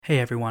Hey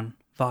everyone,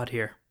 Vod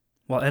here.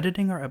 While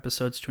editing our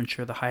episodes to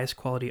ensure the highest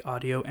quality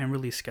audio and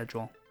release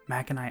schedule,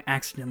 Mac and I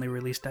accidentally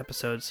released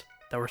episodes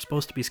that were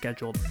supposed to be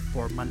scheduled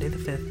for Monday the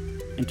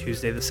 5th and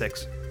Tuesday the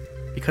 6th.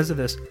 Because of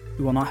this,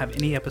 we will not have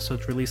any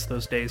episodes released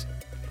those days,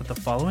 but the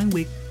following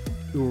week,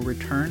 we will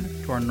return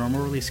to our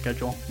normal release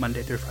schedule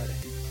Monday through Friday.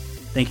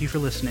 Thank you for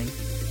listening,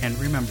 and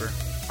remember,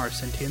 our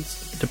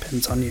sentience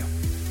depends on you.